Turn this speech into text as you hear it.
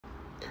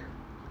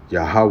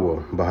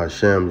Yahawah,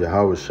 Bahashem,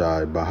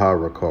 Yahawashi,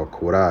 Baharakah,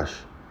 Kodash,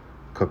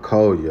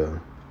 Kakoya,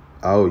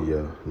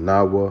 Auya,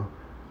 Nawa,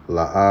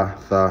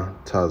 La'atha,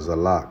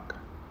 Tazalak,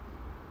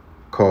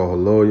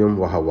 Koholoyim,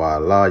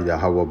 Wahawala,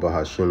 Yahawah,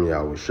 Bahashem,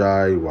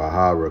 Yahawashi,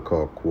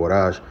 Waharakah,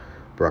 Kodash,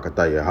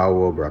 Brakata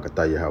Yahawah,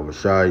 Brakata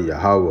Yahawashi,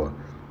 Yahawah,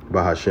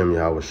 Bahashem,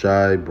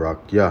 Yahawashi,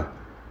 Brakya.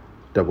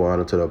 Double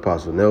honor to the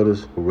apostle and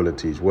elders who really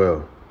teach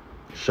well.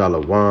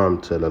 Shalom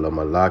to the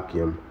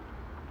Malakim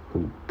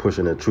who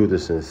pushing the truth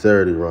and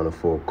sincerity around the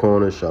four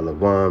corners.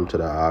 Shalom to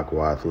the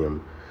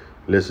Akwathium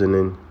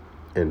listening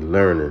and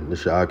learning.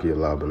 This is Aki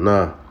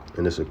Alabana,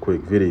 and this is a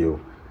quick video.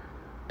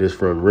 This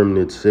from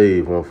Remnant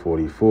Save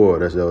 144.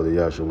 That's Elder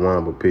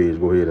Yahawah page.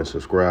 Go ahead and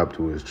subscribe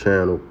to his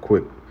channel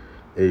quick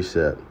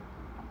ASAP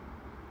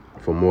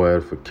for more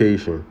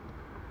edification.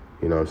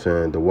 You know what I'm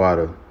saying? The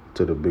water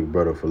to the big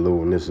brother for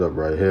loading this up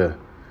right here.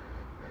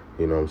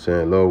 You know what I'm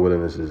saying? Lord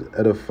willing, this is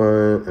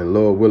edifying. And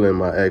Lord willing,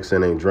 my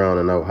accent ain't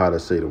drowning out how to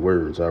say the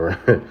words, all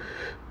right?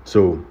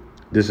 So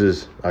this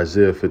is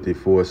Isaiah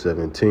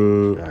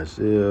 54:17.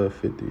 Isaiah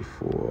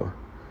 54:17.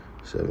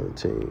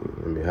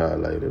 Let me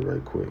highlight it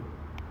right quick.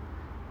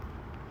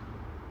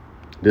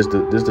 This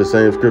the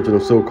same scripture them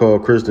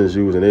so-called Christians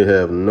use, and they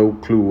have no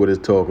clue what it's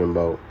talking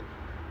about.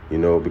 You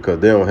know, because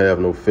they don't have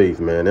no faith,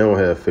 man. They don't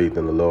have faith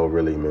in the Lord,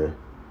 really, man.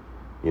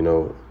 You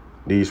know,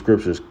 these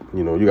scriptures,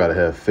 you know, you got to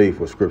have faith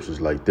with scriptures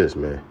like this,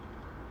 man.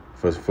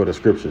 For the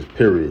scriptures,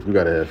 period. You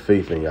got to have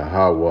faith in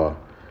Yahawah,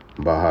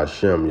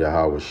 Bahashem,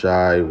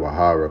 Yahawashi,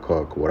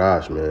 Waharakah,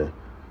 Kodash, man.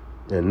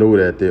 And know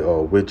that they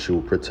are with you,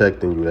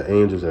 protecting you. The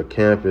angels are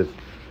camping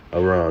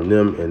around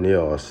them, and they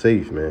are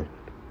safe, man.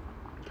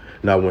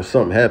 Now, when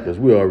something happens,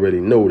 we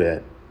already know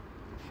that.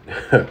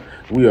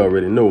 We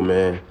already know,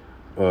 man.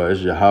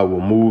 It's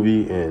Yahawah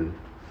movie, and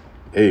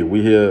hey,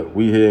 we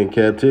here in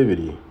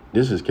captivity.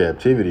 This is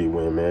captivity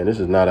when, man. This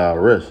is not our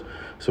rest.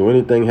 So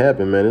anything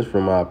happen, man, it's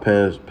from our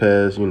past,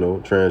 you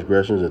know,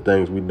 transgressions and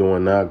things we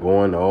doing not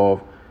going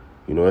off.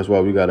 You know, that's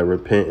why we got to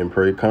repent and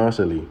pray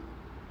constantly.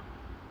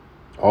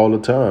 All the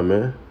time,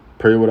 man.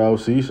 Pray without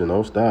ceasing.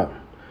 Don't stop.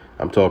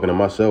 I'm talking to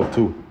myself,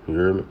 too. You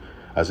hear me?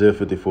 Isaiah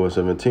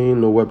 54:17,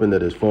 no weapon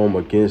that is formed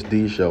against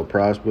thee shall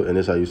prosper. And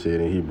that's how you say it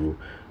in Hebrew.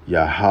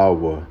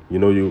 Yahawah. You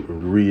know, you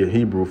read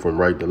Hebrew from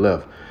right to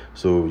left.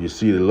 So you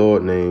see the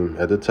Lord name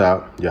at the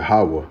top,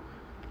 Yahawah.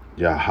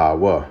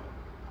 Yahawah.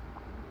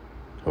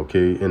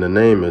 Okay, and the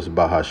name is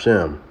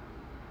Bahashem.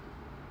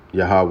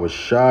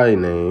 Yahawashi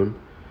name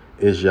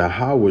is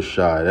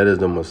Yahawashi. That is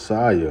the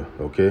Messiah,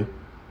 okay?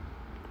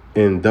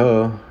 And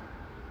the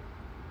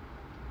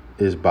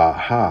is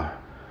Baha.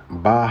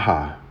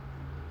 Baha.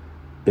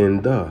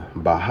 And the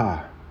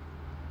Baha.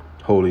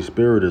 Holy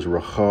Spirit is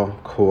Racha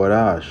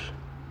Kodash.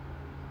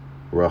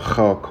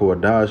 Racha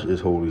Kodash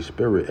is Holy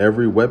Spirit.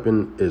 Every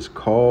weapon is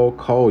called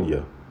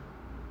Koya.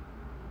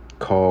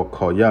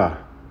 Koya.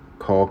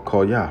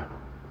 Koya.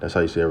 That's how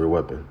you say every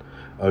weapon.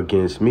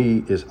 Against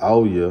me is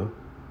Auya.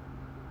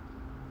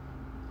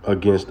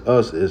 Against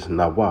us is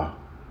Nawa.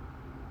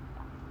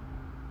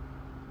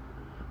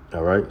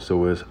 All right,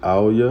 so it's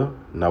Auya,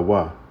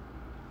 Nawa.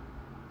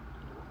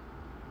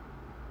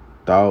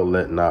 Thou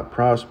let not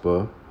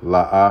prosper,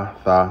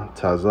 La'atha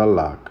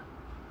Tazalak.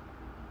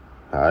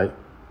 All right.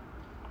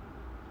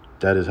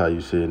 That is how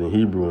you say it in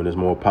Hebrew, and it's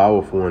more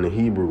powerful in the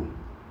Hebrew.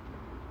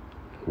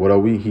 What are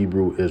we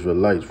Hebrew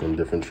Israelites from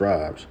different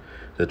tribes?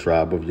 The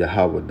tribe of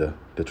Yahawah,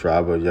 the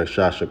tribe of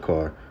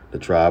Yashashakar, the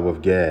tribe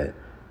of Gad,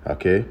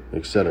 okay,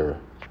 etc.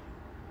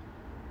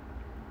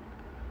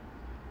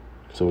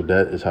 So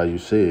that is how you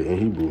say it in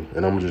Hebrew.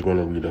 And I'm just going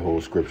to read the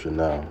whole scripture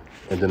now.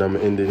 And then I'm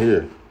going to end it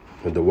here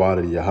with the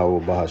water of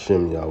Yahawah,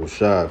 Bahashem,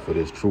 Yahawashi, for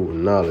this truth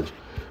and knowledge,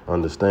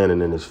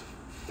 understanding, and this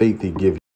faith he gives